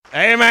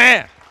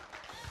Amen.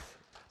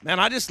 Man,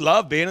 I just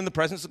love being in the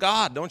presence of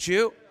God, don't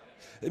you?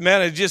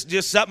 Man, it's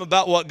just something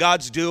about what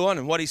God's doing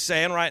and what he's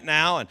saying right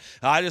now. And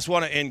I just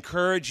want to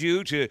encourage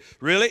you to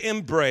really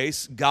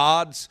embrace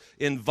God's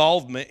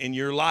involvement in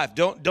your life.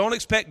 Don't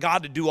expect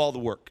God to do all the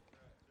work.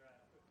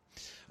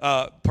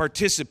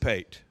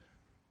 Participate.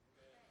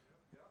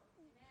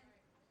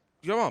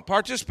 Come on,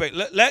 participate.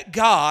 Let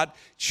God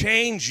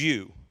change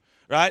you.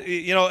 Right?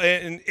 You know,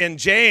 in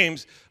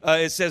James,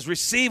 it says,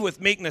 receive with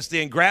meekness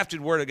the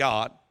engrafted word of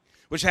God,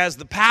 which has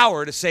the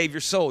power to save your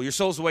soul. Your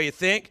soul's the way you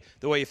think,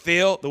 the way you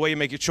feel, the way you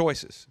make your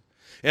choices.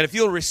 And if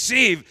you'll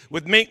receive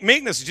with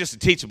meekness is just a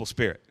teachable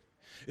spirit.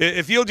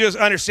 If you'll just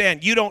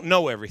understand, you don't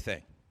know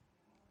everything.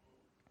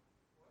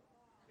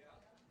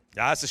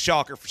 Now, that's a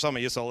shocker for some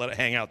of you, so I'll let it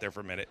hang out there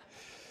for a minute.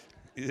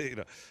 You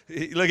know,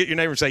 you look at your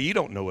neighbor and say, you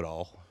don't know it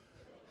all.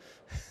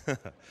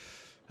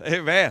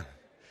 Amen.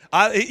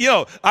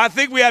 I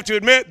think we have to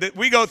admit that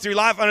we go through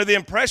life under the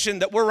impression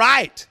that we're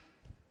right.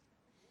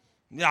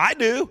 Yeah, I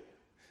do.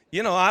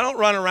 You know, I don't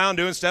run around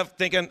doing stuff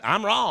thinking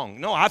I'm wrong.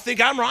 No, I think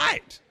I'm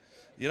right.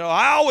 You know,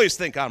 I always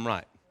think I'm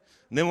right.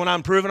 And then when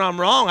I'm proven I'm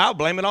wrong, I'll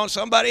blame it on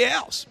somebody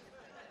else.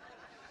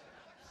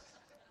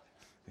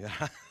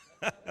 Yeah.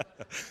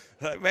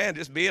 Man,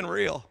 just being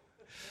real.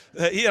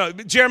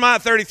 Jeremiah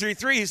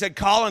 33:3, he said,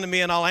 call unto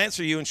me and I'll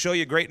answer you and show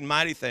you great and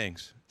mighty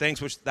things,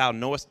 things which thou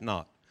knowest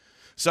not.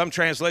 Some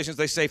translations,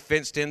 they say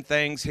fenced in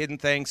things, hidden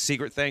things,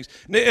 secret things.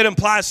 It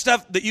implies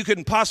stuff that you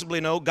couldn't possibly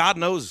know. God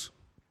knows.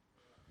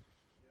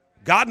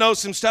 God knows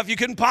some stuff you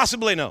couldn't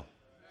possibly know.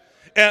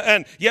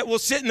 And yet we'll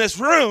sit in this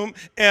room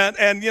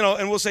and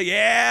we'll say,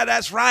 yeah,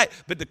 that's right.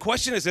 But the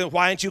question is,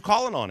 why aren't you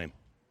calling on him?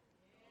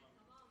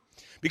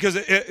 Because,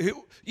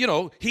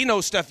 he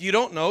knows stuff you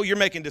don't know. You're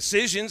making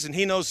decisions, and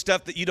he knows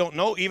stuff that you don't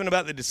know, even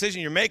about the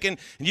decision you're making.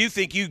 And you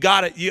think you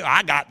got it.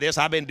 I got this.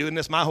 I've been doing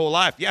this my whole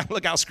life. Yeah,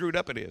 look how screwed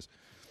up it is.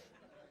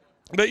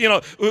 But,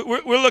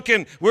 we're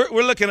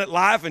looking at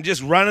life and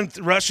just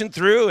rushing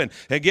through and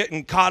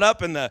getting caught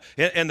up in the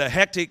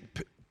hectic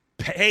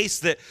pace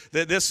that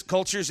this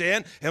culture's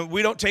in, and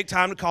we don't take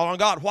time to call on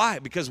God. Why?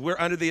 Because we're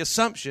under the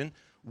assumption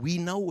we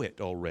know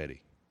it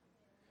already.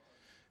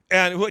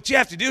 And what you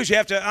have to do is you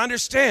have to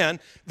understand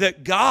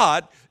that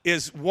God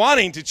is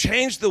wanting to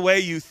change the way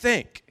you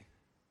think.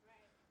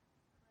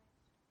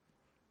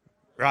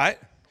 Right?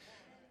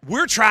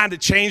 We're trying to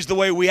change the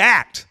way we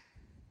act.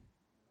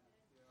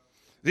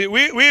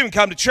 We even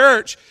come to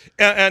church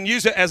and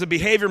use it as a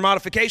behavior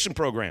modification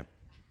program.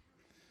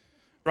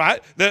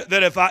 Right?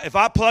 That if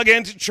I plug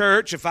into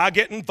church, if I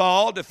get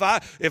involved, if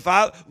our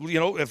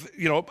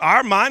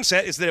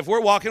mindset is that if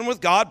we're walking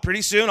with God,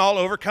 pretty soon I'll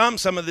overcome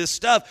some of this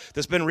stuff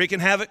that's been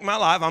wreaking havoc in my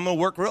life. I'm going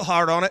to work real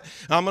hard on it.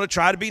 I'm going to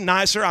try to be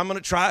nicer. I'm going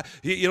to try,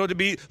 to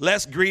be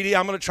less greedy.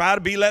 I'm going to try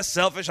to be less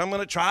selfish. I'm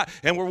going to try,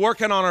 and we're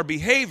working on our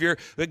behavior.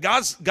 But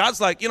God's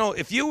like,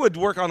 if you would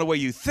work on the way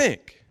you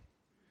think,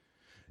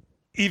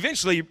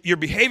 eventually your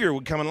behavior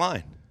would come in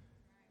line.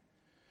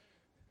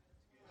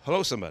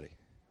 Hello, somebody.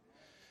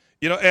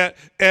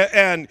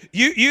 And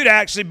you'd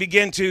actually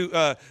begin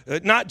to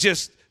not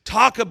just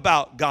talk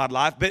about God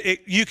life, but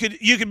you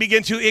could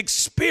begin to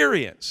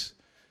experience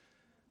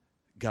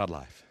God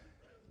life.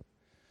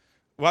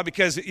 Why?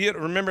 Because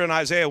remember in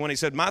Isaiah when he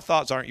said, my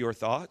thoughts aren't your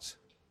thoughts.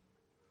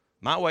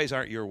 My ways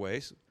aren't your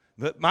ways.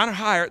 But mine are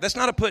higher. That's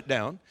not a put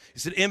down.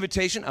 It's an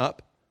invitation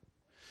up.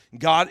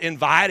 God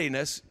inviting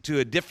us to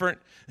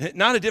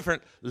not a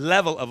different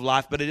level of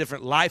life, but a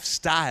different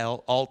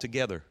lifestyle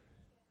altogether.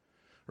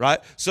 Right?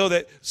 So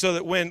that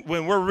when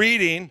we're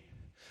reading,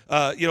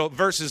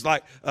 verses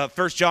like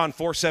 1 John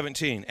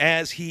 4:17,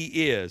 as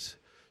he is,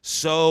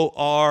 so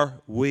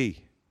are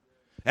we.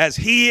 As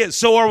he is,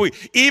 so are we.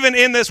 Even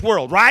in this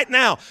world, right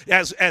now,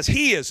 as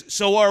he is,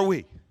 so are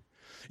we.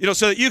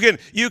 So that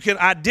you can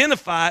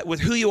identify with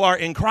who you are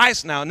in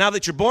Christ now. Now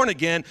that you're born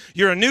again,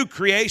 you're a new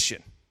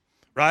creation.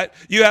 Right?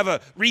 You have a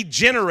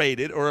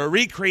regenerated or a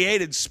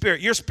recreated spirit.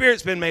 Your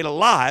spirit's been made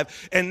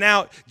alive, and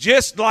now,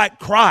 just like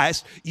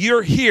Christ,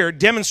 you're here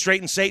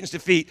demonstrating Satan's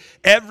defeat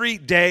every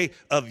day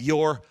of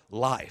your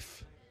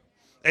life.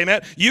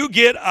 Amen? You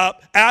get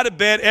up out of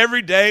bed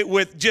every day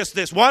with just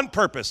this one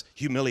purpose: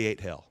 humiliate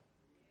hell.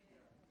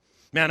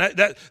 Man,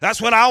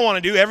 that's what I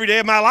want to do every day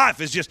of my life,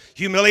 is just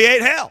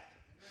humiliate hell.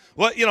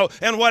 Well,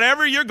 and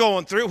whatever you're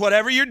going through,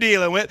 whatever you're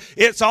dealing with,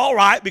 it's all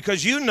right,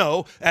 because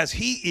as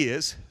he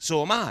is,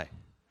 so am I.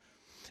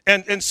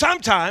 And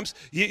sometimes,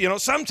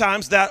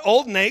 sometimes that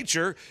old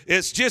nature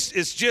is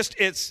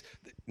it's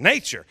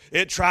nature.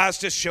 It tries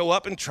to show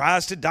up and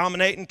tries to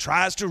dominate and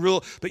tries to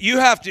rule. But you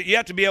have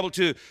to be able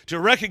to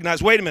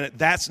recognize, wait a minute,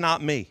 that's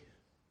not me.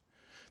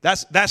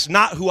 That's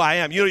not who I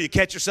am. You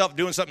catch yourself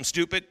doing something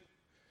stupid,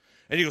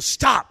 and you go,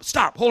 stop,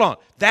 hold on.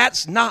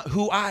 That's not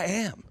who I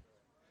am.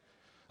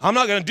 I'm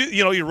not going to do,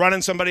 you're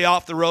running somebody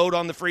off the road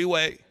on the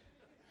freeway.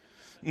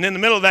 And in the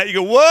middle of that, you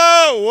go,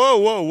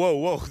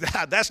 whoa.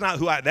 That's not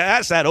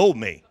that's that old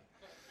me.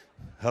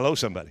 Hello,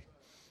 somebody.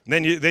 And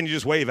then you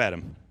just wave at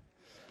him.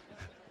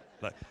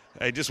 Like,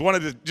 hey, just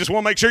want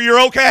to make sure you're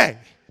okay.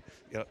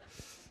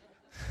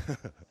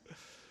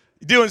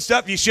 doing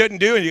stuff you shouldn't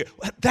do, and you,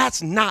 well,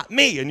 that's not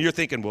me. And you're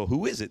thinking, well,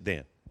 who is it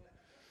then?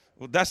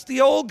 Well, that's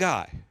the old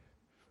guy.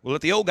 Well,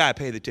 let the old guy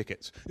pay the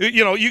tickets.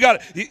 You know, you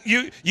got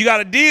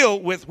to deal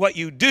with what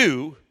you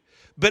do,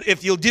 but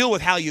if you'll deal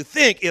with how you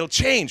think, it'll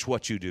change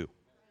what you do.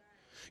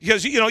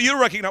 Because, you know, you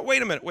recognize,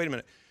 wait a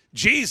minute.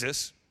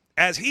 Jesus,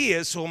 as he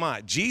is, so am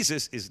I.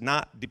 Jesus is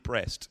not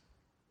depressed.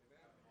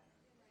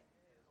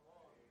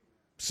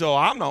 So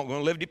I'm not going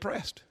to live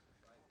depressed.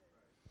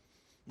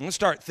 I'm going to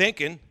start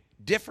thinking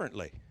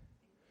differently.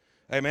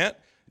 Amen.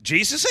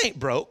 Jesus ain't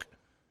broke.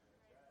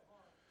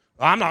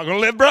 I'm not going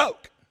to live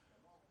broke.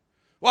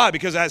 Why?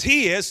 Because as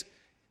he is,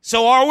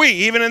 so are we,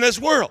 even in this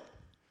world.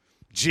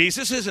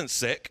 Jesus isn't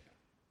sick.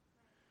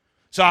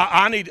 So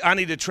I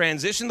need to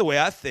transition the way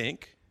I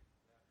think,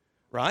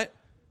 right?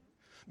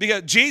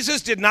 Because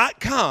Jesus did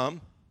not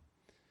come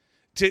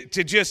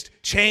to just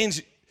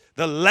change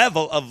the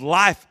level of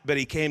life, but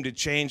he came to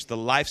change the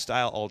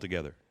lifestyle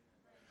altogether.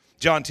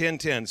 John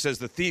 10:10 says,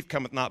 the thief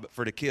cometh not but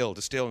for to kill,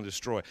 to steal, and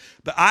destroy.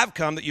 But I've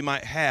come that you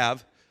might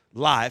have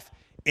life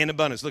in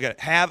abundance. Look at it.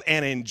 Have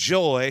and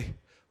enjoy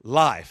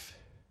life.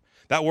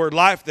 That word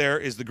life there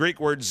is the Greek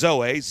word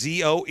zoe,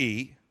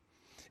 Z-O-E.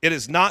 It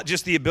is not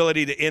just the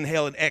ability to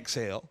inhale and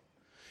exhale.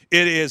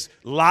 It is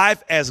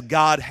life as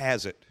God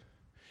has it.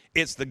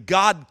 It's the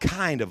God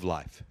kind of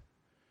life.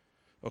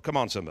 Oh, come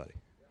on, somebody.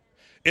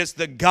 It's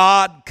the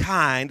God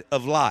kind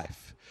of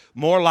life.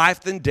 More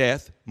life than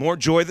death, more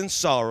joy than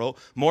sorrow,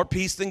 more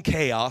peace than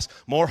chaos,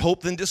 more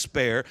hope than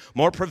despair,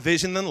 more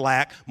provision than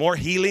lack, more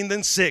healing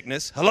than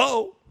sickness.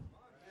 Hello?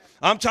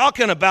 I'm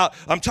talking about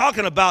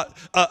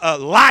a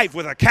life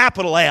with a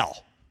capital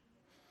L,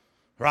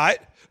 right?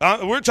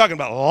 We're talking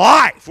about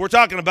life. We're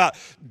talking about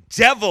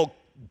devil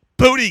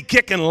booty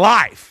kicking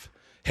life,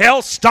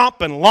 hell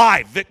stomping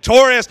life,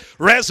 victorious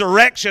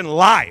resurrection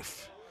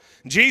life.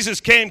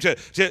 Jesus came to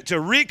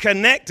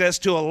reconnect us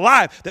to a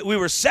life that we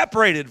were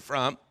separated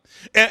from.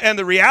 And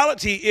the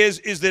reality is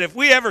that if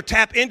we ever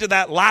tap into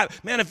that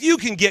life, man, if you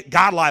can get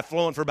God life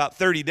flowing for about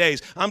 30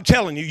 days, I'm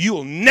telling you, you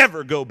will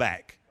never go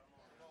back.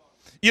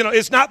 You know,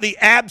 it's not the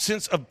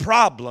absence of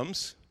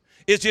problems.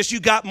 It's just you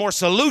got more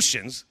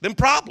solutions than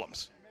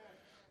problems,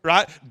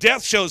 right?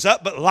 Death shows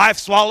up, but life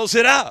swallows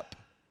it up.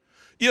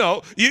 You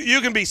know,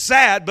 you can be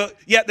sad, but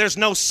yet there's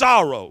no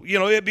sorrow. You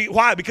know,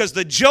 why? Because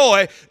the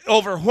joy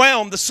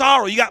overwhelmed the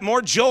sorrow. You got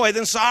more joy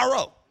than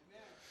sorrow.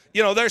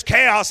 You know, there's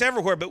chaos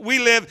everywhere, but we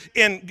live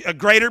in a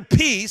greater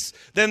peace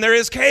than there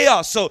is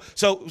chaos.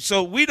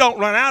 So we don't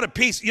run out of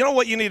peace. You know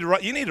what you need to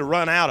run? You need to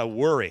run out of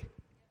worry.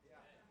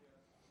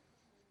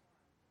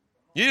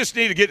 You just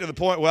need to get to the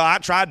point, well, I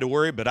tried to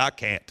worry, but I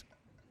can't.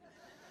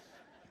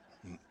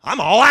 I'm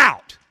all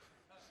out.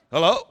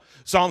 Hello?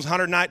 Psalms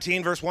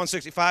 119, verse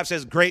 165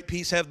 says, great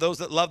peace have those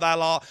that love thy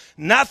law.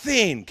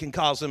 Nothing can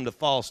cause them to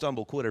fall,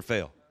 stumble, quit, or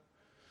fail.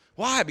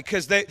 Why?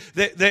 Because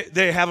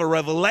they have a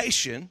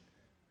revelation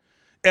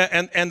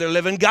and they're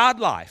living God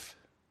life.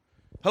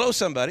 Hello,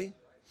 somebody.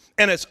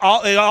 And it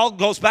all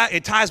goes back,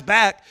 it ties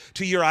back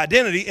to your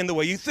identity in the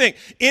way you think.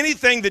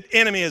 Anything that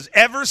enemy has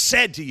ever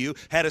said to you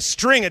had a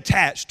string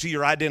attached to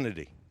your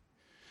identity.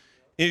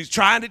 He's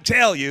trying to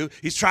tell you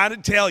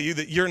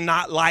that you're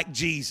not like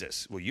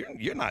Jesus. Well,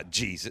 you're not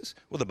Jesus.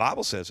 Well, the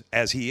Bible says,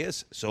 as he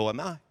is, so am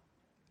I.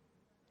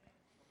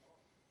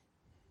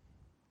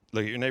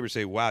 Look at your neighbor and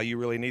say, wow, you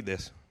really need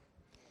this.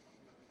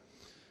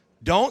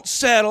 Don't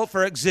settle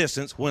for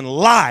existence when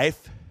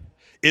life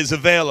is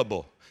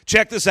available.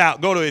 Check this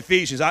out. Go to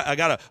Ephesians. I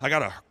got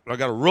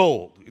a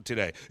roll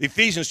today.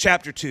 Ephesians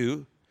chapter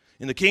 2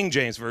 in the King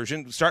James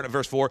Version, starting at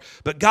verse 4.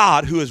 But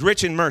God, who is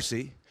rich in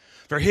mercy,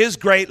 for his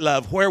great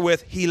love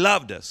wherewith he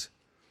loved us.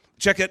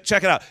 Check it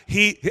out.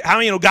 How many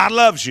of you know God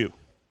loves you?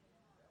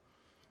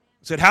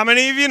 I said, how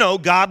many of you know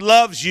God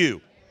loves you?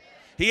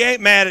 He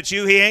ain't mad at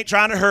you. He ain't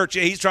trying to hurt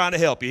you. He's trying to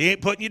help you. He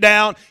ain't putting you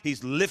down.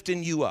 He's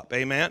lifting you up.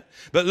 Amen.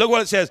 But look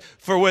what it says.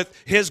 For with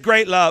his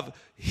great love,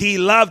 he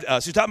loved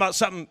us. He's talking about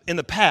something in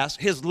the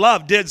past. His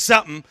love did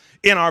something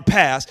in our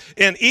past.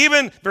 And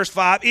even, verse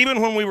 5,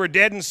 even when we were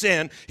dead in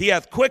sin, he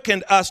hath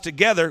quickened us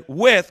together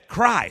with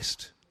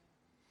Christ.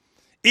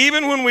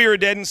 Even when we were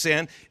dead in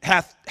sin,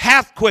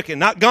 hath quickened,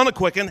 not gonna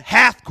quicken,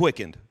 hath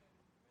quickened.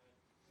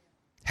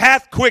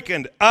 Hath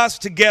quickened us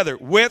together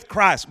with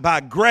Christ.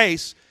 By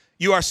grace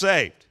you are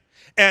saved.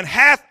 And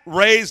hath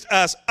raised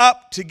us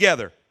up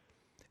together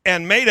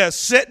and made us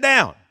sit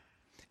down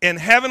in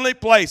heavenly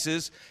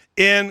places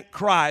in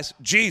Christ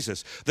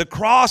Jesus. The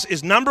cross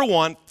is number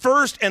one,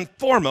 first and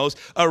foremost,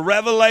 a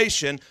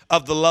revelation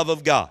of the love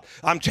of God.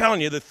 I'm telling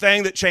you, the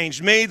thing that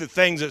changed me, the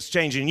things that's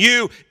changing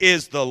you,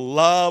 is the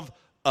love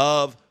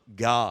of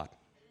God.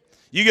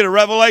 You get a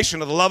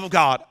revelation of the love of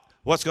God,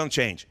 what's going to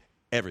change?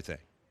 Everything.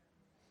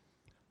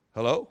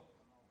 Hello?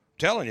 I'm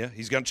telling you,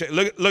 he's going to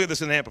change. Look at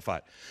this in the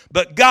Amplified.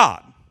 But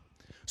God,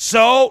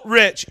 so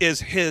rich is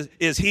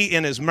he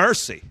in his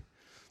mercy.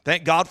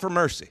 Thank God for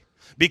mercy.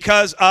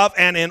 because of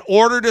and in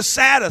order to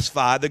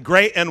satisfy the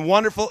great and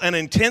wonderful and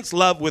intense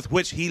love with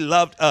which he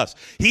loved us.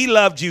 He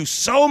loved you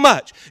so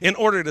much. In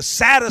order to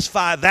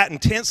satisfy that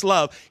intense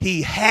love,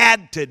 he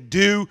had to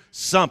do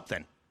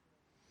something.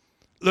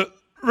 Look,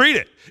 read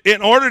it.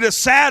 In order to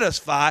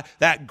satisfy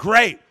that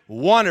great,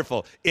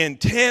 wonderful,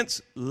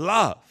 intense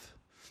love.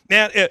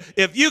 Man,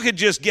 if you could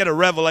just get a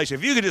revelation,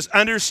 if you could just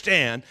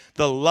understand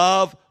the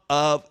love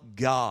of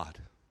God,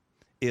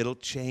 it'll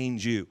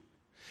change you.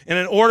 And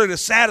in order to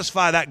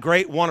satisfy that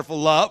great, wonderful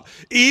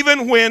love,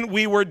 even when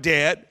we were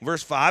dead,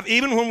 verse 5,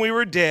 even when we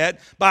were dead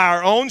by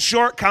our own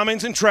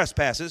shortcomings and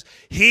trespasses,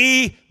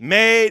 he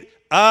made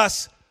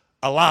us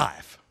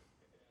alive.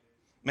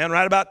 Man,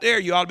 right about there,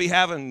 you ought to be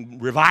having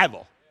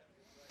revival.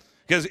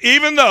 Because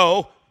even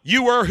though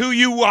you were who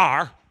you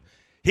are,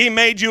 he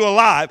made you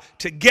alive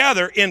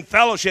together in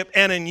fellowship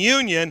and in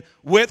union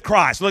with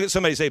Christ. Look at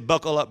somebody say,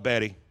 buckle up,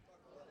 Betty.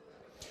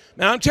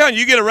 Now, I'm telling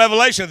you, you get a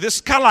revelation. This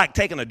is kind of like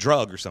taking a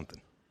drug or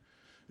something.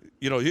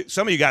 You know,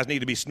 some of you guys need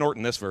to be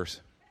snorting this verse.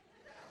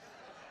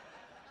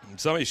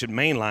 Some of you should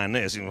mainline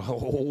this. You know,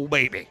 oh,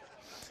 baby.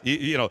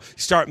 You know,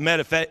 start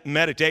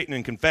meditating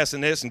and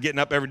confessing this and getting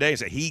up every day and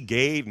say, he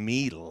gave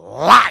me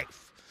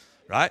life,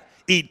 right?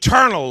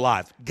 Eternal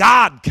life,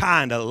 God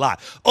kind of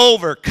life,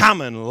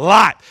 overcoming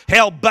life,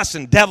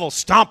 hell-busting,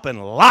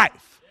 devil-stomping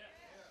life.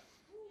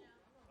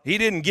 He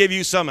didn't give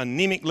you some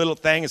anemic little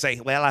thing and say,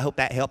 well, I hope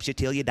that helps you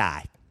till you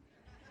die.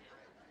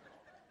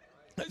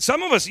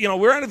 Some of us, you know,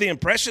 we're under the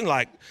impression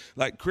like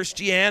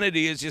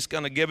Christianity is just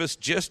going to give us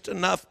just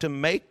enough to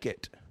make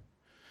it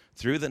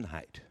through the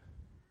night.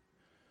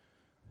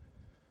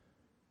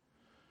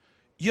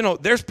 You know,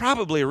 there's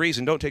probably a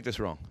reason. Don't take this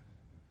wrong.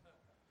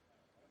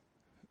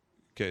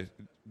 Okay,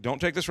 don't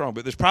take this wrong,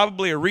 but there's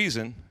probably a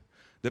reason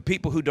that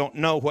people who don't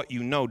know what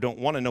you know don't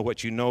want to know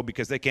what you know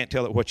because they can't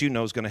tell that what you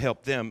know is going to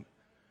help them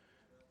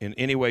in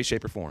any way,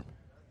 shape, or form.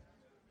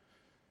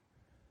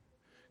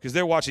 Because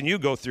they're watching you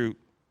go through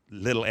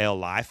little L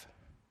life.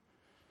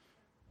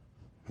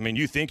 I mean,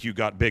 you think you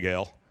got big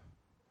L.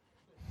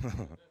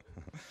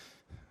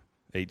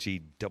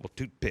 H-E double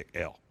toothpick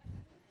L.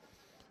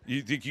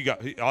 You think you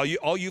got,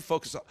 all you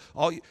focus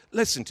on,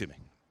 listen to me.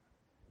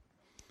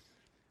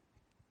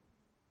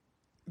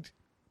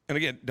 And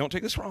again, don't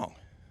take this wrong.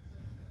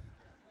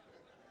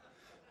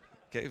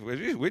 Okay,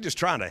 we're just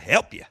trying to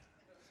help you.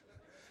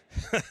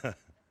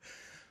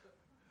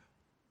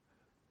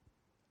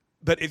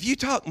 But if you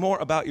talk more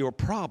about your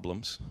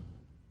problems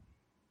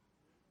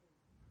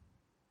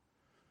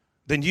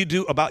than you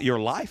do about your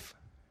life,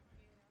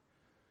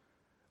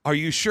 are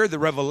you sure the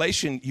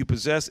revelation you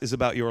possess is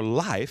about your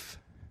life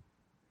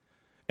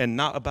and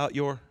not about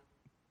your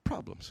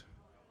problems?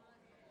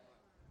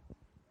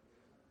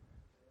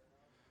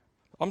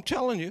 I'm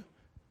telling you.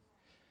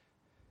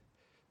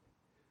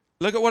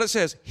 Look at what it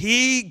says.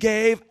 He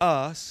gave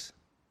us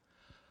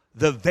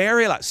the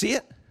very life. See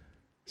it?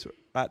 It's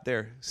right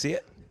there. See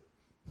it?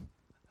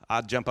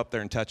 I'd jump up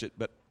there and touch it,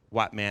 but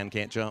white man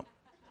can't jump.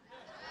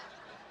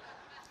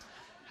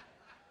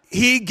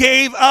 He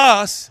gave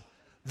us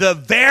the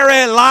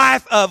very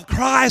life of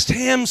Christ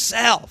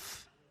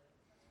himself.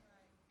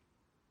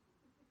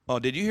 Oh,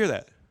 did you hear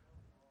that?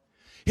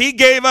 He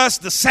gave us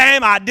the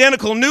same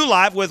identical new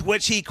life with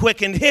which he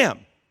quickened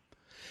him.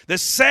 The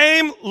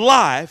same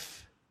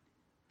life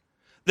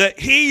that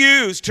he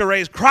used to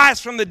raise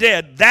Christ from the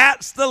dead,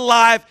 that's the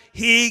life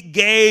he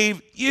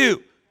gave you.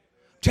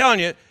 I'm telling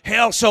you,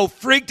 hell's so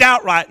freaked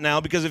out right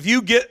now because if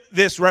you get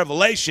this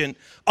revelation,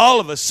 all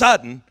of a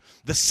sudden,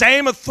 the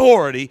same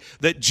authority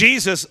that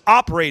Jesus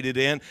operated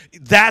in,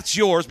 that's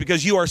yours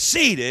because you are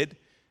seated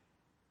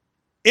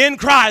in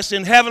Christ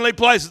in heavenly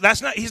places.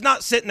 He's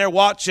not sitting there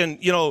watching,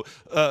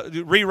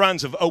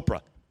 reruns of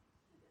Oprah.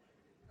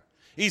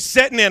 He's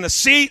sitting in a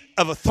seat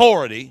of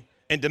authority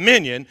and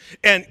dominion,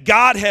 and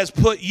God has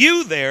put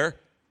you there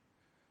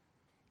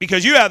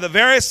because you have the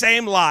very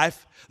same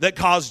life that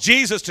caused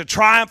Jesus to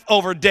triumph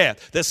over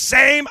death. The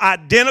same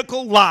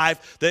identical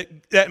life that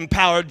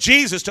empowered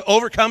Jesus to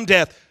overcome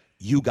death.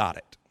 You got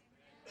it.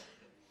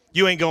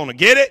 You ain't going to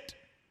get it.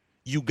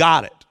 You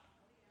got it.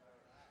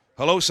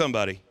 Hello,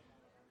 somebody.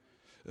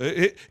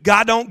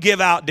 God don't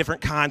give out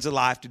different kinds of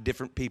life to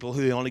different people.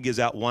 He only gives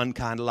out one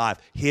kind of life.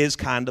 His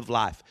kind of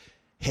life.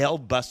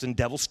 Hell-busting,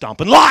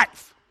 devil-stomping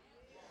life.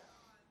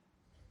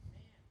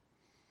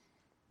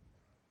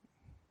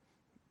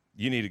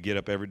 You need to get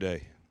up every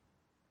day.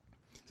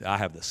 I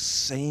have the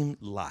same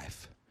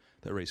life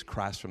that raised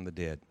Christ from the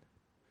dead.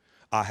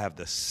 I have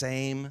the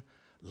same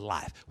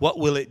life. What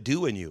will it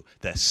do in you?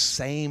 The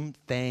same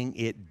thing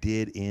it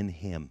did in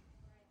him.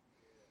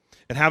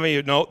 And how many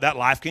of you know that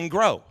life can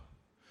grow?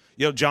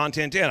 You know, John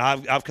 10:10,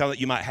 I've come that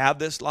you might have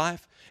this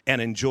life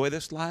and enjoy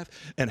this life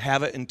and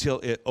have it until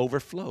it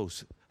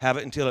overflows. Have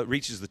it until it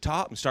reaches the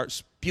top and starts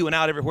spewing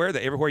out everywhere,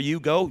 that everywhere you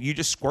go, you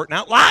just squirting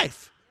out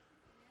life.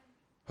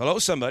 Hello,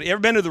 somebody. You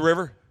ever been to the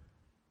river?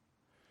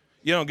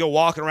 You know, go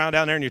walking around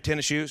down there in your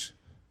tennis shoes?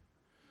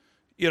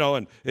 You know,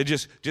 and it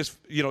just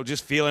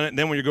feeling it. And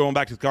then when you're going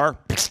back to the car,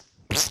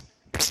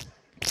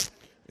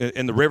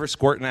 and the river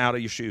squirting out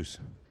of your shoes.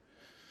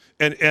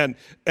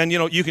 And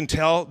you can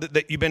tell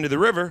that you've been to the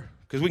river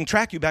because we can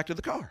track you back to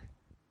the car.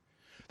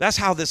 That's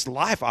how this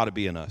life ought to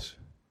be in us.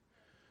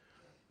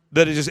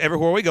 That is just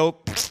everywhere we go,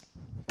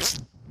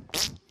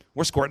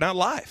 we're squirting out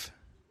life.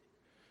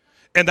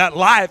 And that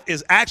life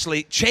is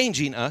actually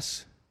changing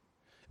us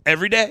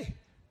every day.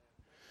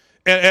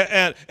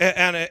 And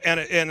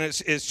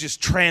it's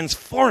just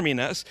transforming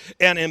us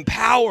and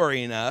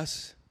empowering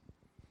us.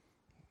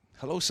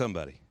 Hello,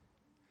 somebody.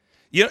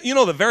 You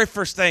know the very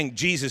first thing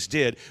Jesus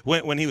did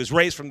when he was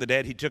raised from the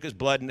dead, he took his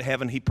blood into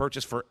heaven, he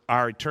purchased for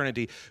our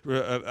eternity,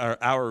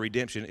 our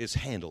redemption is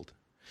handled.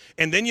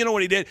 And then you know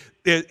what he did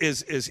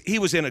is he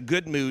was in a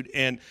good mood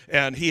and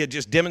he had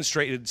just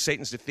demonstrated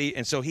Satan's defeat,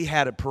 and so he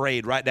had a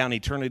parade right down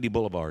Eternity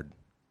Boulevard.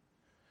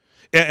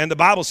 And the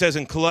Bible says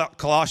in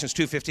Colossians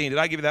 2:15, did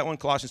I give you that one,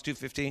 Colossians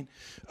 2:15?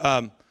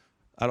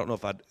 I don't know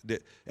if I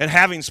did. And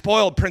having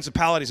spoiled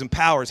principalities and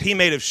powers, he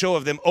made a show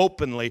of them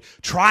openly,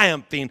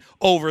 triumphing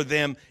over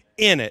them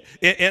in it.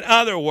 In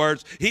other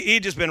words,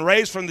 he'd just been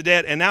raised from the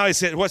dead, and now he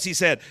said, what's he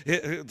said?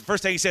 The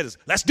first thing he said is,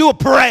 let's do a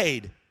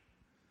parade.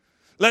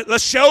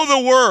 Let's show the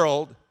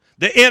world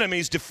the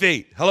enemy's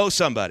defeat. Hello,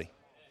 somebody.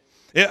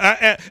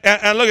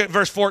 And look at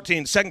verse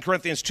 14, 2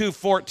 Corinthians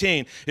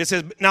 2:14. It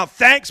says, now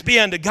thanks be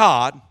unto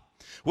God,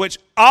 which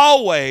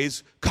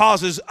always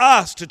causes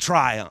us to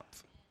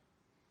triumph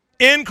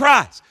in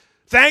Christ.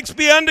 Thanks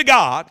be unto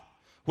God,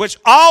 which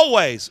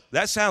always,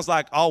 that sounds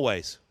like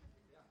always.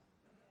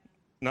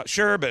 Not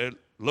sure, but it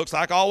looks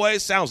like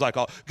always, sounds like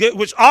always.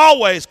 Which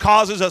always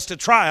causes us to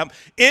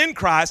triumph in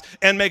Christ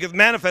and maketh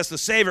manifest the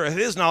Savior of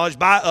his knowledge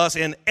by us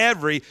in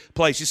every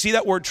place. You see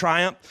that word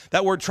triumph?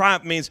 That word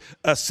triumph means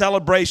a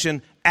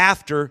celebration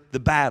after the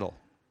battle.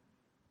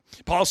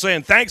 Paul's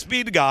saying, thanks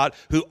be to God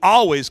who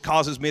always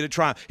causes me to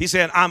triumph. He's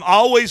saying, I'm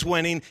always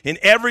winning in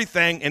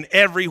everything and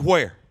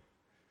everywhere.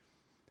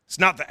 It's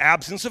not the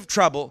absence of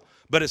trouble,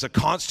 but it's a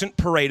constant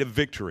parade of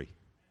victory.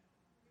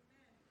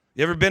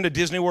 You ever been to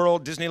Disney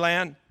World,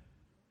 Disneyland?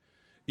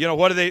 You know,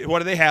 what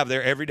do they have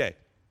there every day?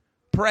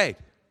 Parade.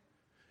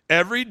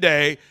 Every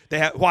day they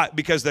have, why?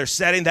 Because they're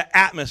setting the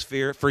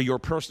atmosphere for your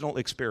personal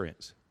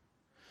experience.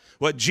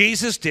 What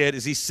Jesus did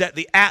is he set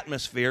the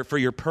atmosphere for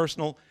your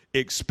personal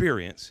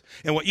experience.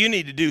 And what you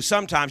need to do,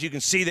 sometimes you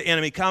can see the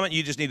enemy coming,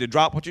 you just need to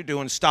drop what you're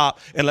doing, stop,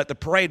 and let the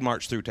parade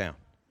march through town.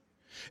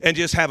 And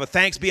just have a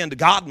thanks be unto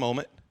God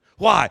moment.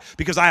 Why?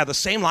 Because I have the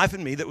same life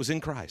in me that was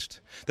in Christ.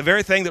 The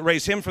very thing that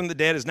raised him from the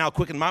dead is now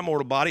quickened my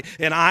mortal body,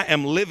 and I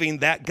am living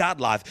that God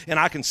life. And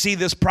I can see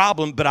this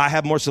problem, but I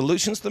have more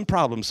solutions than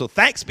problems. So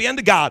thanks be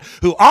unto God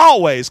who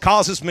always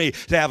causes me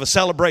to have a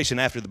celebration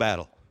after the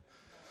battle.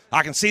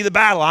 I can see the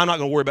battle. I'm not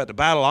going to worry about the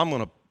battle. I'm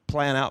going to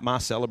plan out my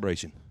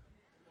celebration.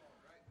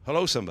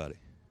 Hello, somebody.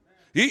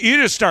 You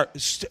just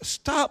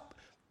stop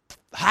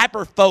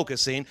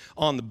hyper-focusing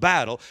on the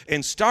battle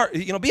and start,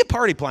 be a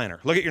party planner.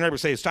 Look at your neighbor and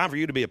say, it's time for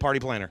you to be a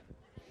party planner.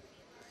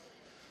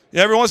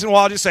 Every once in a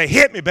while, just say,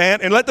 hit me,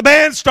 band, and let the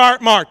band start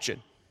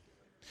marching.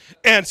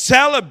 And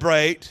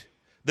celebrate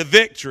the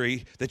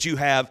victory that you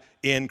have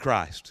in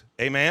Christ.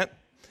 Amen?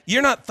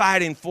 You're not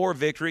fighting for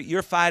victory.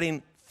 You're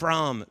fighting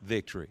from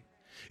victory.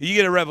 You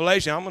get a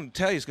revelation, I'm going to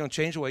tell you, it's going to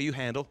change the way you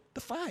handle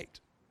the fight.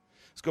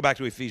 Let's go back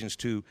to Ephesians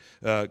 2,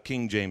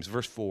 King James,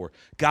 verse 4.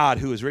 God,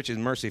 who is rich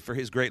in mercy, for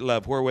his great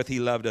love, wherewith he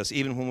loved us,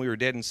 even when we were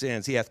dead in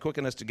sins, he hath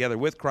quickened us together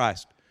with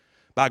Christ.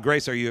 By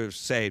grace are you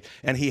saved.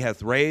 And he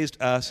hath raised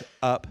us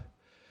up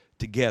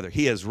together.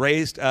 He has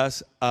raised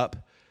us up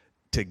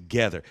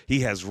together.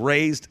 He has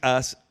raised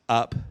us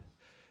up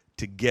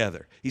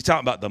together. He's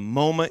talking about the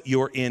moment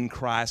you're in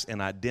Christ and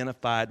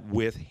identified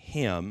with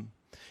him,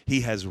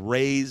 he has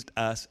raised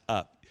us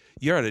up.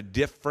 You're at a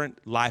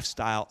different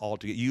lifestyle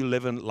altogether. You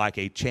living like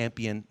a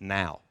champion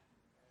now.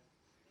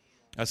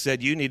 I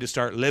said you need to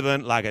start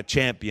living like a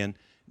champion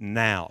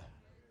now.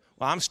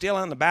 Well, I'm still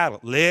in the battle.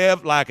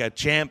 Live like a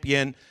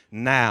champion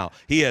now.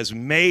 He has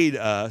made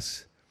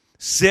us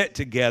sit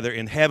together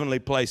in heavenly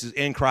places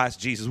in Christ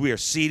Jesus. We are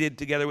seated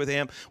together with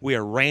him. We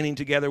are reigning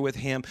together with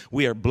him.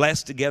 We are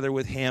blessed together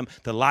with him.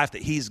 The life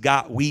that he's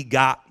got, we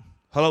got.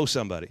 Hello,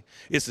 somebody.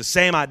 It's the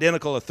same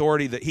identical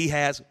authority that he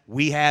has.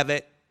 We have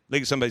it.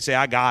 Look at somebody say,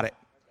 I got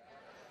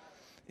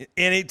it.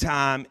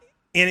 Anytime,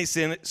 any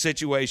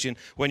situation,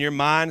 when your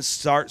mind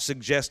starts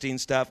suggesting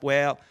stuff,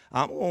 well,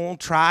 I'm going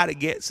to try to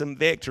get some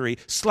victory,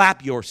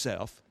 slap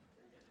yourself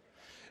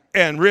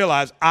and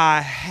realize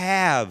I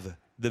have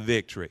the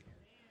victory.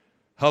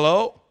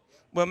 Hello?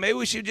 Well, maybe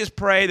we should just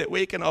pray that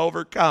we can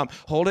overcome.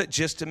 Hold it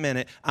just a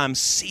minute. I'm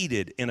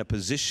seated in a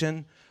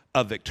position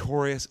of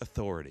victorious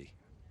authority.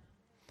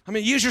 I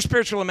mean, use your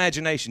spiritual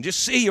imagination. Just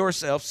see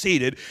yourself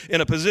seated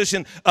in a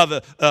position of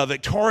a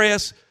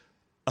victorious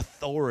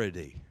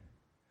authority.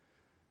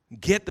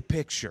 Get the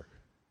picture.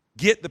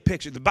 Get the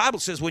picture. The Bible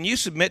says when you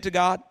submit to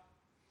God,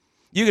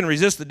 you can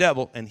resist the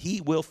devil and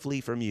he will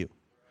flee from you.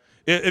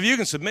 If you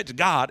can submit to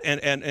God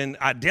and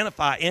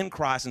identify in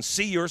Christ and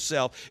see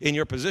yourself in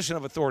your position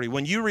of authority,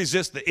 when you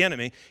resist the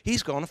enemy,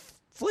 he's going to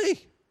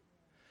flee.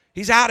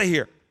 He's out of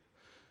here.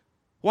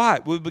 Why?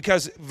 Well,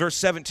 because verse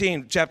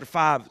 17, chapter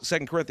 5, 2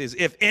 Corinthians,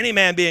 if any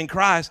man be in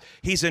Christ,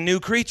 he's a new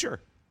creature.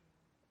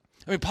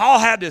 I mean, Paul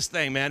had this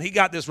thing, man. He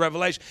got this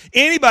revelation.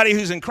 Anybody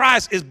who's in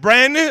Christ is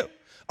brand new.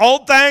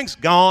 Old things,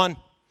 gone.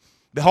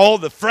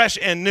 Behold, the fresh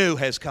and new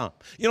has come.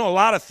 You know, a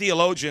lot of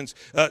theologians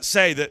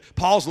say that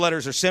Paul's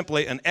letters are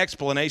simply an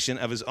explanation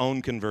of his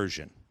own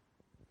conversion.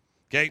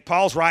 Okay,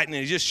 Paul's writing and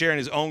he's just sharing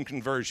his own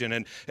conversion,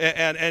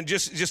 and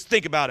just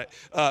think about it.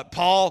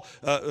 Paul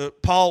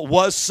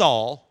was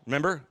Saul.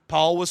 Remember,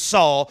 Paul was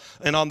Saul,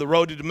 and on the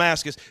road to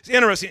Damascus. It's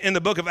interesting in the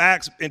book of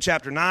Acts, in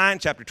chapter 9,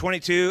 chapter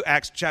 22,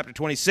 Acts chapter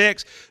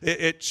 26,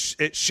 it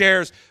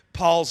shares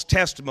Paul's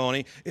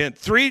testimony, and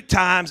 3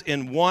 times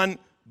in one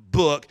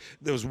book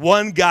there was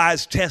one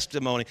guy's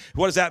testimony.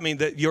 What does that mean?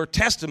 That your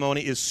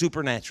testimony is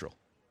supernatural.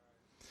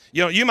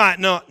 You know, you might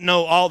not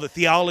know all the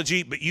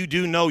theology, but you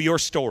do know your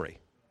story.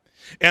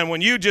 And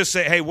when you just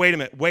say, hey, wait a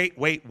minute,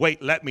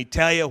 wait, let me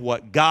tell you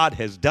what God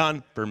has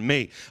done for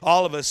me,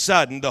 all of a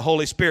sudden, the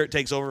Holy Spirit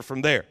takes over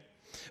from there.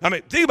 I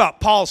mean, think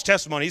about Paul's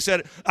testimony. He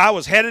said, I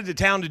was headed to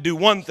town to do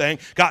one thing,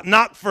 got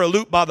knocked for a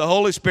loop by the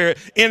Holy Spirit,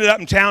 ended up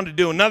in town to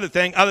do another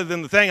thing other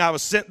than the thing I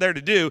was sent there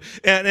to do.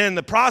 And in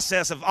the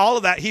process of all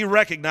of that, he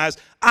recognized,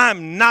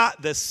 I'm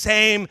not the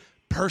same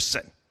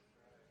person.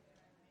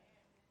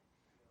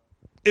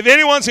 If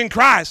anyone's in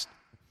Christ,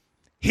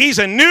 he's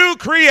a new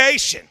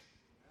creation.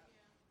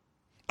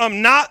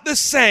 I'm not the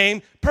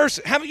same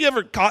person. Haven't you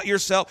ever caught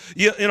yourself,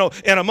 you know,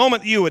 in a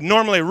moment you would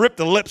normally rip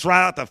the lips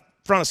right out the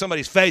front of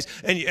somebody's face,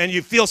 and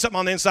you feel something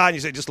on the inside, and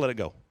you say, just let it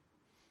go.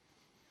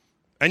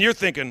 And you're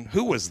thinking,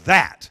 who was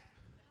that?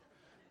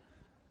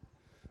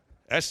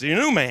 That's the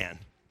new man,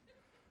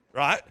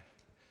 right?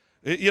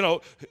 You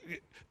know,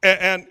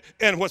 and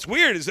what's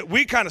weird is that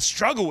we kind of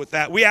struggle with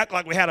that. We act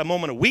like we had a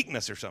moment of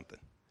weakness or something.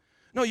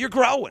 No, you're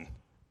growing.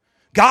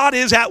 God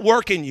is at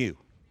work in you.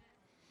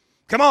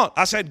 Come on.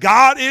 I said,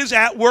 God is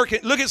at work.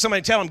 Look at somebody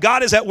and tell them,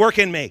 God is at work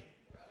in me.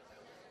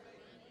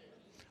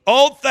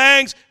 Old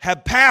things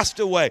have passed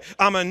away.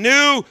 I'm a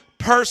new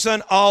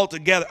person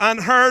altogether,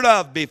 unheard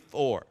of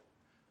before.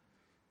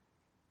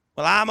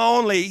 Well, I'm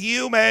only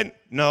human.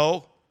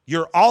 No,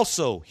 you're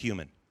also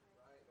human.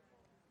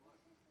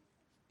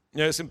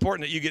 You know, it's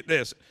important that you get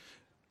this.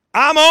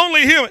 I'm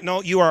only human.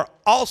 No, you are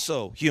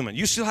also human.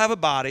 You still have a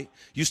body.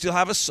 You still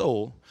have a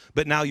soul.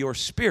 But now your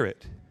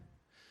spirit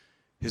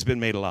has been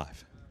made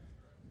alive.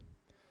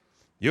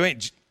 You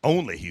ain't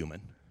only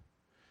human.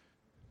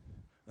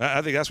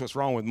 I think that's what's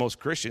wrong with most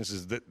Christians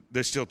is that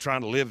they're still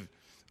trying to live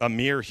a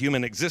mere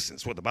human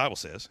existence, what the Bible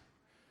says.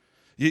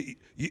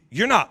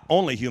 You're not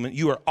only human,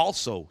 you are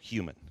also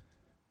human.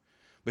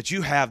 But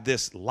you have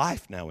this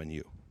life now in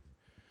you.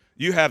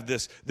 You have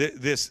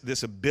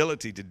this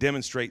ability to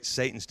demonstrate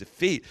Satan's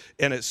defeat,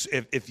 and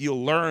if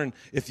you'll learn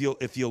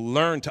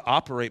to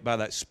operate by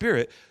that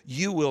Spirit,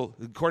 you will,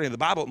 according to the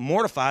Bible,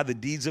 mortify the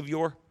deeds of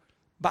your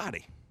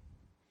body.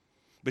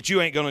 But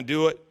you ain't going to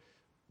do it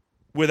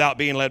without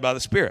being led by the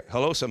Spirit.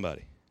 Hello,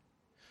 somebody.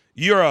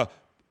 You're a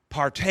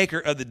partaker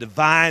of the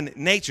divine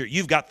nature.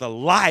 You've got the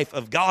life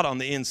of God on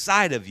the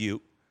inside of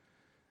you.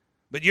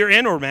 But your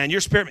inward man,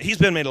 your spirit, he's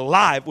been made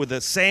alive with the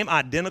same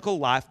identical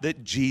life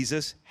that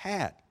Jesus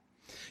had.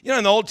 You know,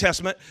 in the Old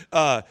Testament,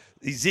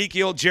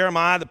 Ezekiel,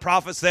 Jeremiah, the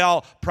prophets, they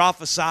all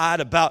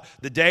prophesied about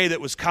the day that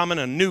was coming,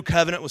 a new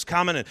covenant was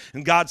coming,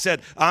 and God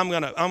said, I'm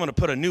gonna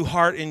put a new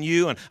heart in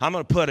you, and I'm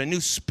gonna put a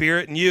new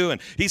spirit in you, and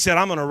he said,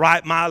 I'm gonna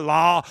write my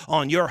law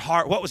on your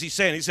heart. What was he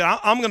saying? He said,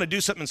 I'm gonna do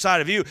something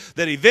inside of you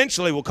that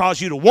eventually will cause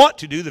you to want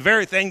to do the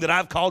very thing that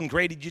I've called and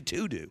created you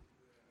to do.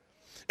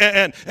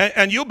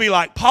 And you'll be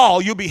like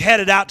Paul, you'll be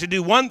headed out to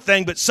do one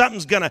thing, but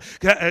something's going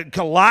to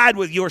collide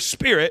with your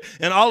spirit,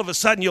 and all of a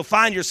sudden you'll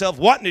find yourself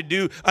wanting to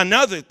do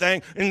another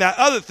thing, and that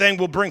other thing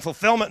will bring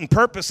fulfillment and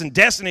purpose and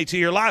destiny to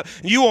your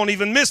life. And you won't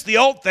even miss the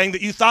old thing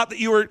that you thought that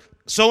you were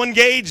so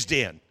engaged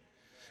in.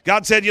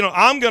 God said, you know,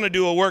 I'm going to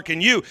do a work in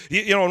you.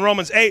 You know, in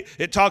Romans 8,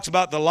 it talks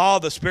about the law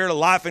of the Spirit of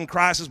life in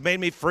Christ has made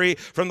me free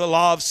from the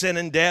law of sin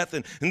and death.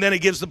 And then it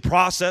gives the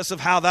process of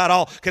how that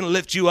all can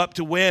lift you up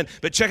to win.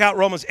 But check out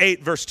Romans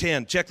 8, verse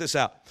 10. Check this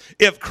out.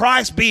 If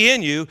Christ be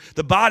in you,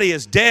 the body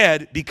is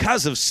dead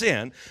because of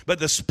sin, but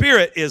the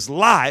Spirit is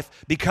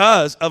life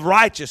because of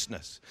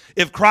righteousness.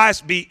 If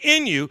Christ be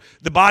in you,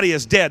 the body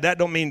is dead. That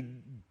don't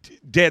mean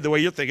dead the way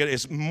you're thinking.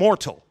 It's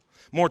mortal.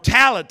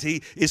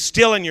 Mortality is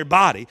still in your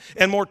body,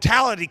 and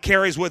mortality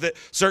carries with it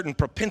certain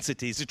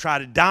propensities to try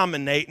to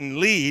dominate and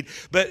lead,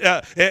 but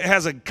it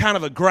has a kind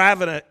of a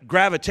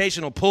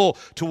gravitational pull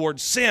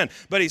towards sin.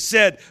 But he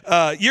said,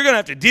 you're going to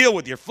have to deal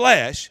with your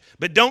flesh,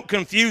 but don't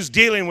confuse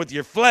dealing with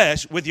your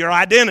flesh with your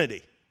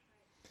identity.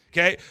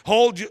 Okay,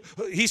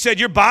 he said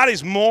your body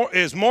is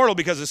mortal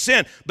because of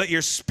sin, but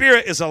your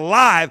spirit is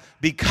alive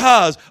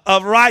because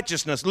of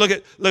righteousness. Look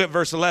at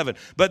verse 11.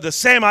 But the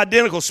same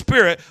identical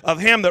spirit of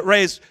him that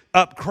raised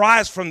up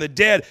Christ from the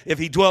dead, if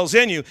he dwells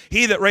in you,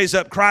 he that raised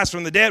up Christ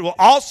from the dead will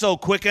also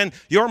quicken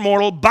your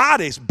mortal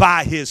bodies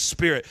by his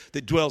Spirit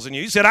that dwells in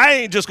you. He said, I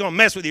ain't just going to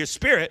mess with your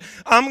spirit.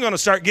 I'm going to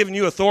start giving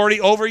you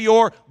authority over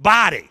your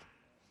body.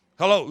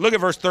 Hello, look at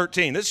verse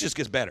 13. This just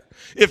gets better.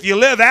 If you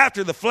live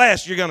after the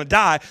flesh, you're going to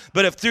die.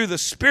 But if through the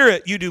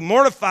Spirit you do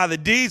mortify the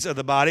deeds of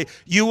the body,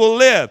 you will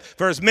live.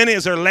 For as many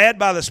as are led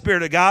by the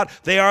Spirit of God,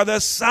 they are the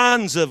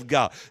sons of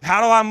God. How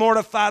do I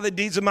mortify the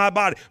deeds of my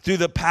body? Through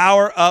the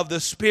power of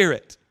the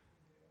Spirit.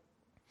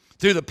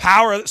 Through the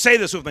power, say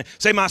this with me.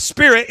 Say, my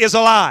spirit is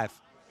alive.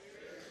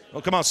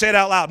 Oh, come on, say it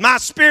out loud. My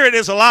spirit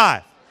is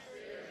alive.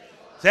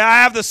 Say,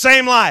 I have the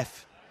same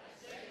life.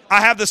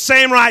 I have the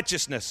same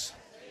righteousness.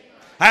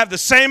 I have the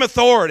same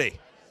authority.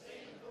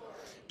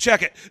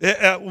 Check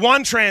it.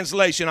 One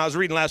translation I was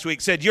reading last week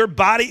said, your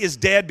body is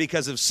dead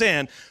because of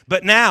sin,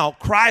 but now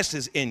Christ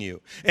is in you.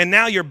 And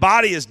now your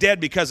body is dead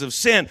because of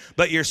sin,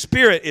 but your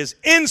spirit is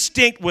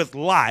instinct with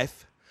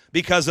life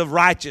because of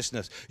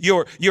righteousness.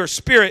 Your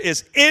spirit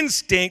is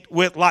instinct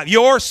with life.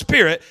 Your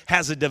spirit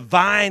has a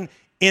divine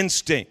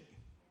instinct.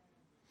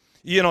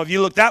 You know, if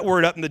you look that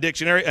word up in the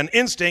dictionary, an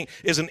instinct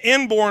is an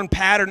inborn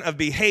pattern of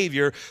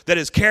behavior that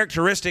is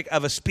characteristic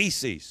of a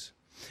species.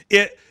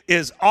 It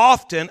is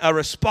often a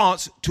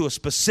response to a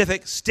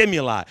specific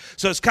stimuli.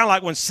 So it's kind of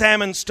like when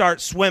salmon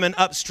start swimming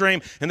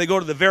upstream and they go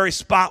to the very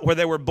spot where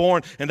they were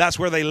born, and that's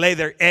where they lay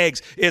their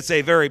eggs. It's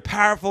a very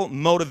powerful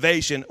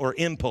motivation or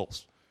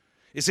impulse.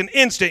 It's an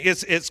instinct.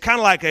 It's kind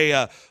of like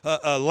a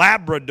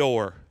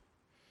Labrador,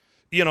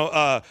 you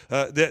know,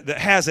 that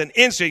has an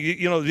instinct.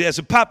 You know, as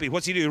a puppy,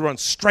 what's he do? He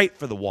runs straight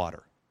for the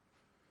water.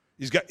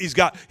 He's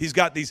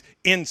got these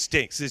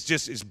instincts.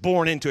 It's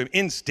born into him,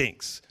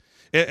 instincts.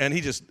 And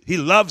he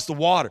loves the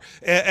water.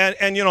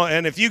 And you know,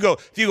 and if you go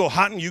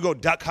hunting, you go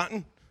duck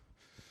hunting.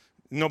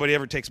 Nobody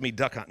ever takes me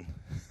duck hunting.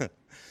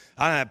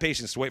 I don't have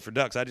patience to wait for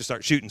ducks. I just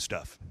start shooting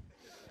stuff.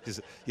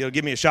 Just, you know,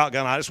 give me a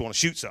shotgun. I just want to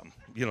shoot something.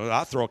 You know,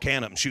 I'll throw a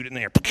can up and shoot it in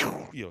there.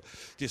 You know,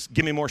 just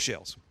give me more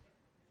shells.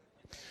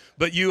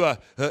 But you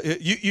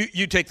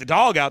take the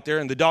dog out there,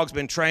 and the dog's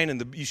been trained,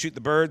 and you shoot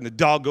the bird, and the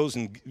dog goes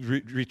and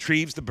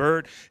retrieves the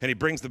bird, and he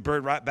brings the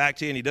bird right back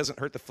to you, and he doesn't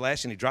hurt the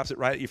flesh, and he drops it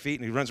right at your feet,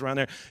 and he runs around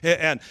there.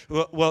 And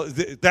well,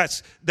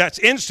 that's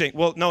instinct.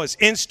 Well, no, it's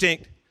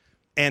instinct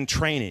and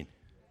training.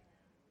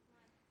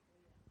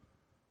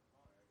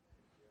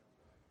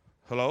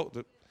 Hello?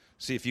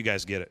 See if you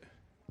guys get it.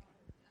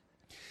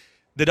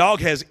 The dog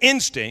has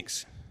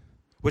instincts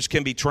which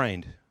can be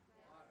trained.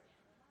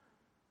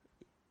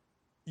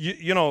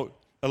 You know,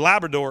 a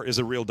Labrador is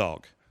a real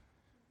dog.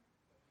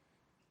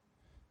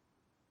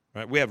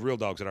 Right? We have real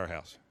dogs at our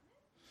house.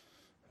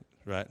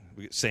 Right?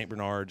 We got St.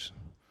 Bernards.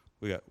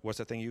 We got, what's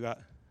that thing you got?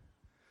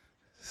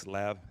 It's a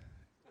lab.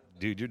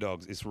 Dude, your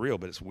dog, it's real,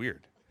 but it's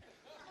weird.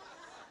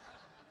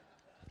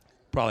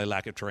 Probably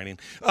lack of training.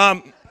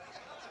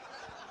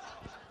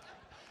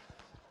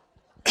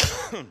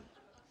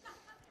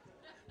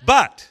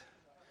 But,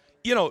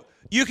 you know,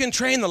 you can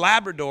train the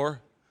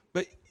Labrador,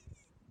 but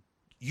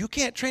you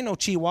can't train no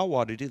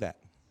Chihuahua to do that.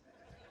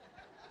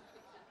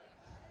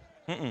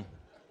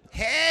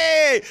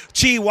 Hey,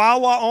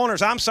 Chihuahua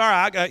owners, I'm sorry.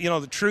 I got, you know,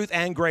 the truth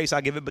and grace,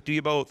 I give it to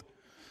you both.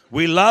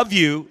 We love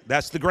you.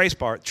 That's the grace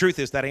part. Truth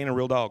is that ain't a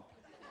real dog.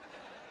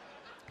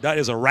 That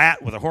is a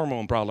rat with a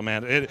hormone problem,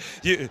 man.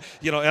 You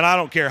know, and I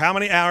don't care how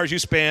many hours you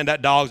spend,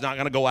 that dog's not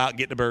going to go out and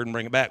get the bird and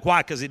bring it back.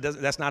 Why? Because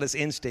that's not his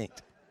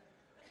instinct.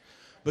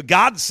 But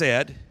God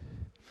said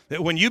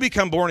that when you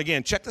become born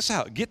again, check this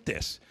out, get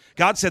this.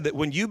 God said that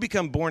when you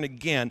become born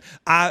again,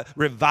 I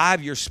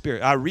revive your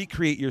spirit. I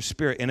recreate your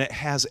spirit, and it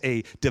has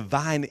a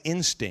divine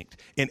instinct,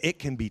 and it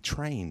can be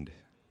trained.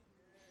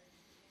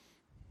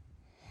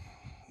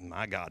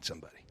 My God,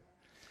 somebody.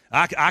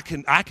 I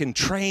can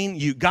train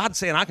you. God's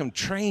saying I can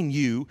train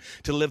you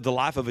to live the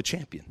life of a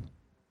champion.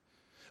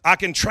 I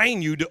can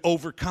train you to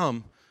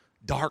overcome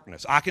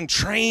darkness. I can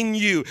train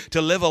you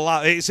to live a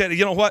life. He said,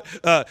 you know what?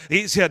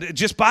 He said,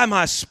 just by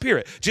my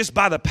spirit, just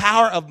by the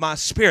power of my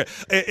spirit,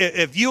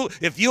 if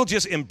you'll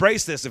just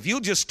embrace this, if you'll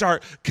just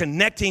start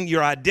connecting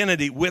your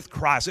identity with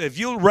Christ, if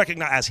you'll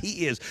recognize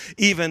He is,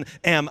 even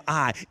am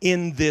I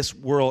in this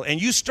world, and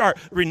you start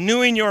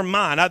renewing your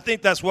mind. I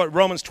think that's what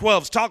Romans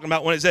 12 is talking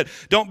about when it said,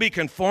 don't be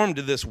conformed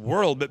to this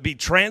world, but be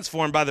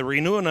transformed by the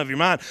renewing of your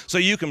mind so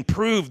you can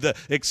prove the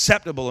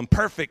acceptable and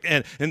perfect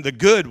and the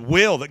good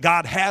will that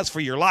God has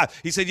for your life.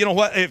 He said, you know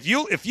what?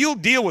 If you'll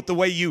deal with the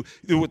way you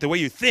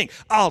think,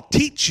 I'll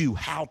teach you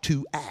how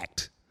to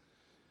act.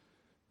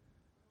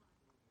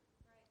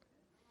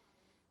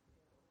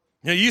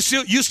 You know, you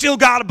still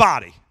got a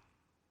body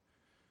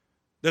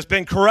that's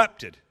been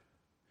corrupted.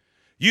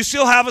 You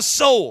still have a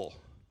soul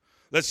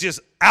that's just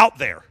out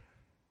there.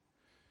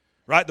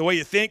 Right? The way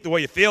you think, the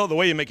way you feel, the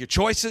way you make your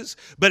choices.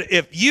 But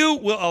if you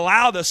will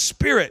allow the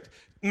Spirit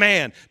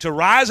man to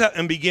rise up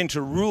and begin to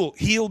rule,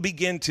 He'll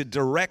begin to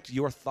direct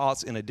your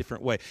thoughts in a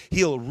different way.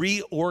 He'll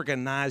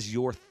reorganize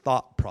your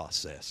thought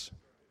process.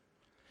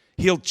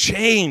 He'll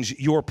change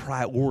your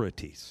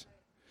priorities.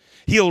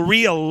 He'll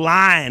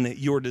realign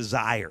your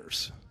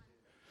desires.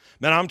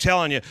 Man, I'm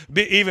telling you,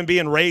 even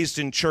being raised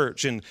in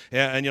church and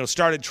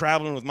started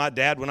traveling with my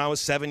dad when I was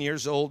 7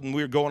 years old, and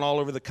we were going all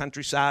over the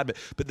countryside,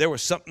 but there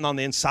was something on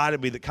the inside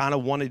of me that kind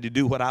of wanted to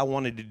do what I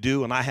wanted to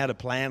do, and I had a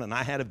plan, and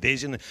I had a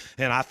vision,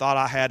 and I thought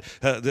I had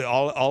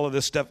all of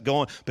this stuff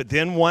going. But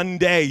then one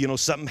day,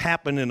 something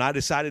happened, and I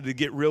decided to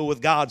get real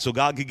with God so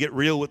God could get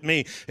real with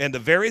me. And the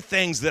very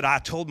things that I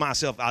told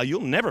myself,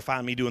 you'll never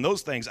find me doing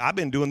those things, I've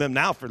been doing them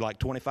now for like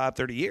 25,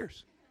 30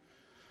 years.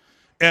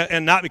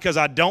 And not because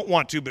I don't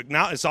want to, but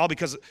now it's all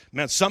because,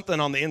 man, something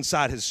on the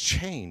inside has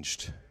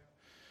changed.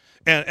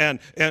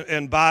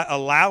 And by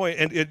allowing,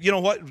 and you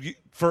know what?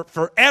 For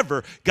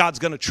forever, God's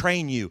going to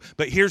train you.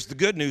 But here's the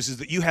good news is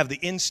that you have the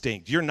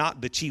instinct. You're not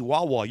the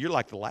chihuahua. You're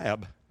like the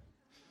lab.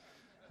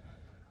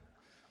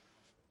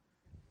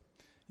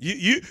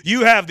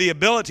 You have the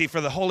ability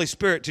for the Holy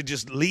Spirit to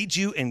just lead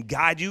you and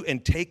guide you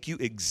and take you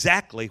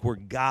exactly where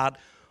God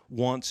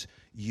wants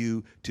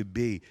you to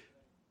be.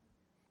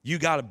 You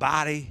got a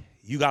body.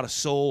 You got a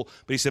soul.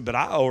 But he said, but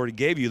I already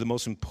gave you the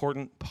most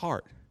important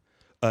part,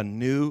 a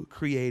new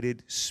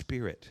created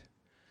spirit.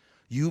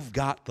 You've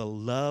got the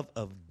love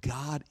of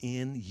God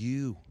in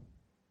you.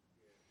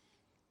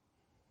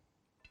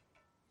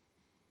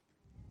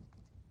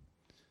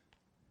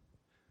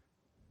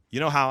 You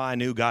know how I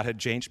knew God had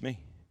changed me?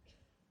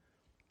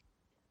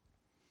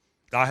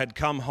 I had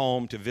come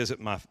home to visit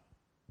my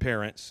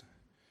parents.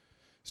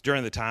 It's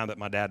during the time that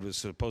my dad was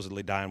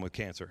supposedly dying with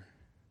cancer.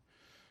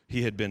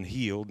 He had been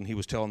healed, and he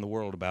was telling the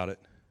world about it.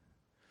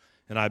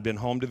 And I'd been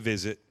home to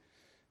visit.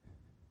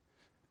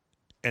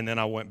 And then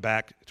I went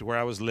back to where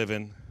I was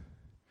living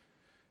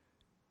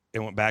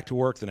and went back to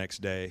work the next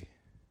day.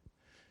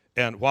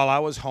 And while I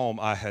was home,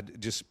 I had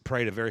just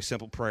prayed a very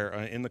simple prayer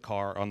in the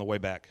car on the way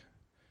back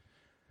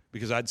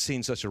because I'd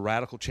seen such a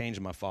radical change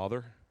in my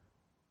father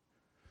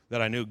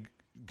that I knew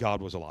God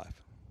was alive.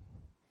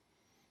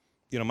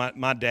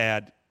 My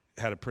dad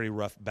had a pretty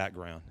rough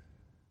background.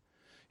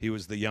 He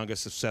was the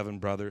youngest of 7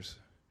 brothers,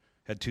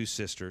 had 2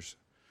 sisters.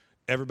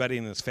 Everybody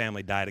in his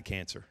family died of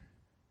cancer.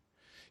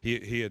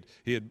 He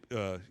had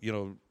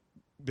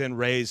been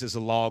raised as a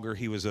logger.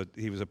 He was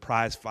a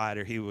prize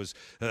fighter. He was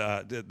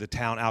the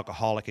town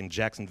alcoholic in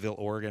Jacksonville,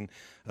 Oregon.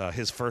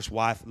 His first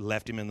wife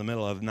left him in the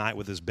middle of the night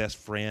with his best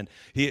friend.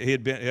 He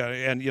had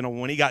been,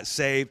 when he got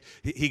saved,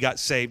 he got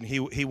saved.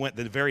 And he went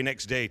the very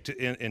next day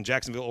in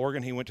Jacksonville,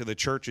 Oregon. He went to the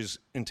churches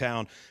in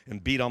town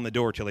and beat on the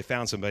door till he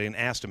found somebody and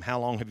asked him, "How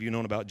long have you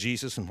known about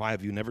Jesus, and why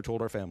have you never told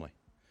our family?"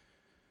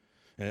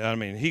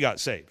 And, he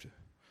got saved.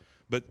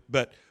 But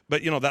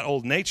that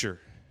old nature.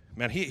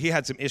 Man, he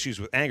had some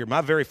issues with anger.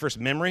 My very first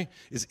memory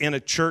is in a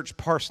church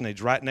parsonage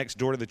right next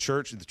door to the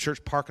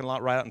church parking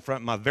lot right out in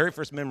front. My very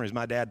first memory is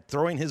my dad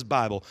throwing his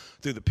Bible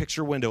through the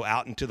picture window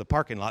out into the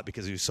parking lot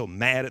because he was so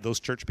mad at those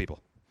church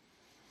people.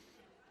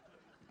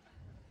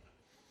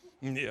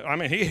 I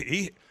mean,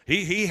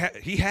 he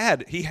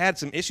had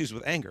some issues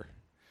with anger.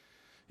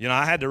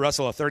 I had to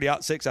wrestle a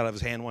 .30-06 out of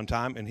his hand one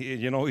time, and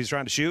he's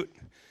trying to shoot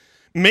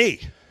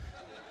me.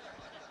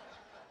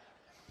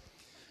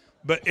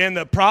 But in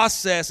the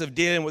process of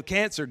dealing with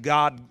cancer,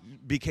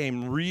 God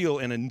became real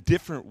in a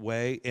different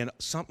way, and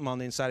something on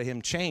the inside of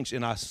him changed,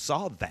 and I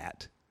saw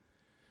that.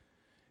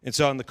 And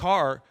so in the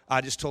car, I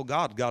just told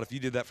God, if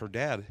you did that for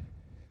Dad,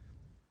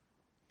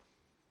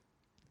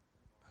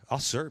 I'll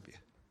serve you.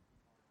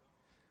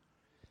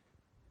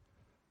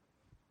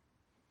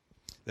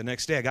 The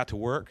next day I got to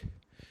work,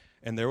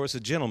 and there was a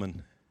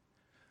gentleman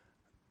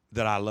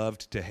that I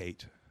loved to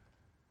hate.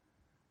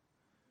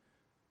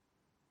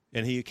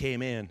 And he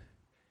came in,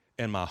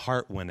 and my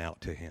heart went out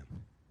to him.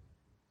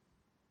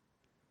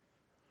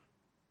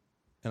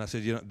 And I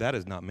said, that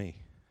is not me.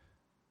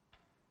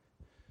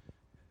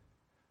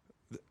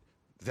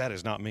 That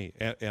is not me.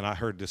 And I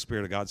heard the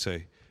Spirit of God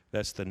say,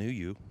 that's the new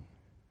you.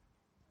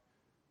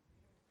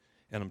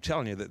 And I'm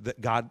telling you that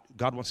God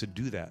wants to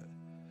do that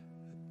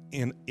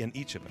in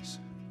each of us.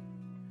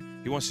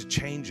 He wants to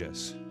change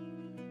us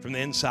from the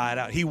inside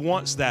out. He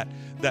wants that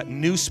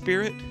new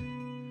spirit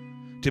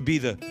to be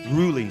the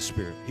ruling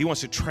spirit. He wants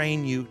to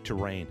train you to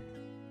reign.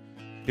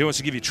 He wants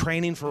to give you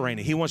training for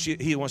reigning. He wants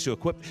to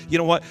equip. You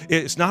know what?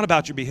 It's not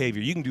about your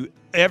behavior. You can do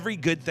every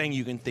good thing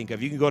you can think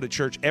of. You can go to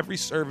church every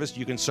service.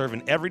 You can serve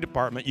in every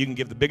department. You can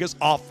give the biggest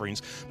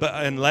offerings. But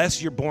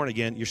unless you're born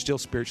again, you're still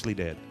spiritually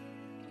dead.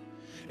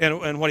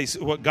 And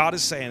what God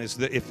is saying is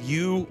that if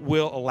you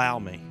will allow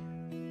me,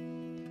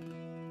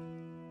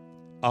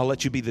 I'll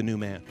let you be the new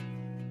man.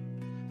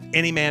 If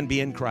any man be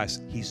in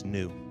Christ, he's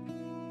new.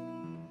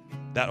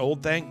 That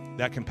old thing,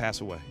 that can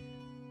pass away.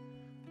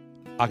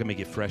 I can make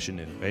it fresh and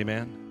new.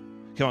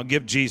 Amen. Come on,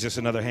 give Jesus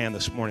another hand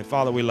this morning.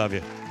 Father, we love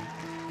you.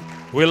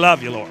 We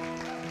love you, Lord.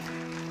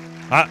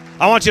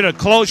 I want you to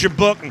close your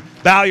book and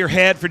bow your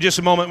head for just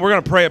a moment. We're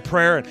going to pray a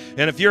prayer.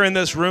 And if you're in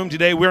this room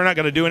today, we're not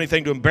going to do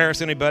anything to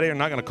embarrass anybody. We're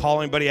not going to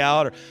call anybody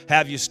out or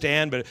have you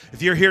stand. But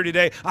if you're here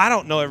today, I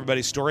don't know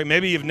everybody's story.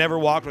 Maybe you've never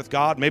walked with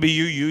God. Maybe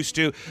you used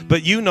to.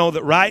 But you know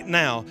that right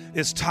now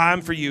it's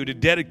time for you to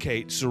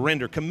dedicate,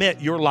 surrender,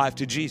 commit your life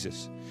to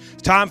Jesus.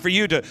 It's time for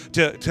you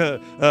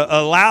to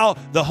allow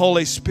the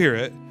Holy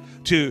Spirit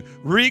to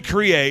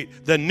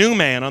recreate the new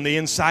man on the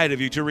inside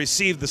of you, to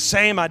receive the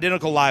same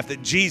identical life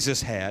that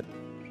Jesus had,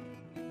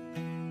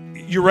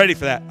 you're ready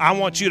for that. I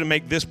want you to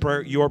make this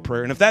prayer your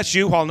prayer. And if that's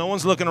you, while no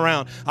one's looking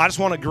around, I just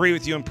want to agree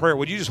with you in prayer.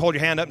 Would you just hold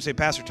your hand up and say,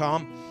 Pastor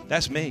Tom,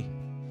 that's me.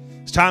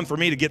 It's time for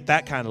me to get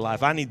that kind of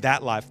life. I need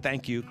that life.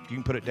 Thank you. You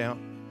can put it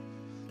down.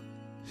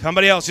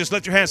 Somebody else, just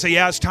lift your hand and say,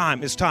 yeah, it's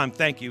time. It's time.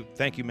 Thank you.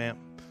 Thank you, ma'am.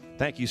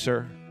 Thank you,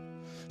 sir.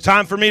 It's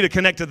time for me to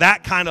connect to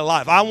that kind of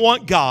life. I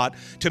want God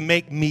to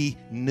make me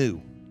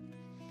new.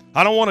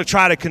 I don't want to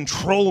try to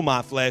control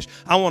my flesh.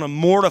 I want to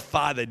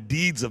mortify the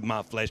deeds of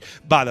my flesh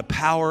by the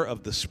power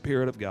of the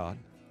Spirit of God.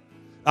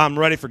 I'm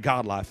ready for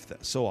God life.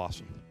 That's so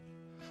awesome.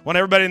 I want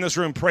everybody in this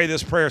room pray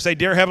this prayer. Say,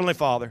 dear Heavenly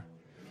Father,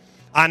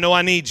 I know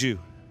I need you.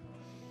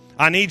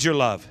 I need your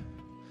love.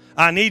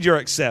 I need your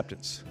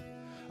acceptance.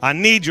 I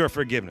need your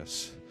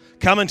forgiveness.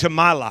 Come into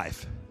my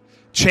life.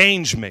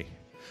 Change me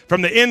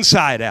from the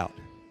inside out.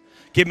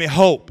 Give me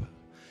hope.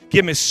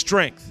 Give me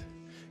strength.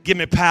 Give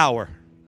me power.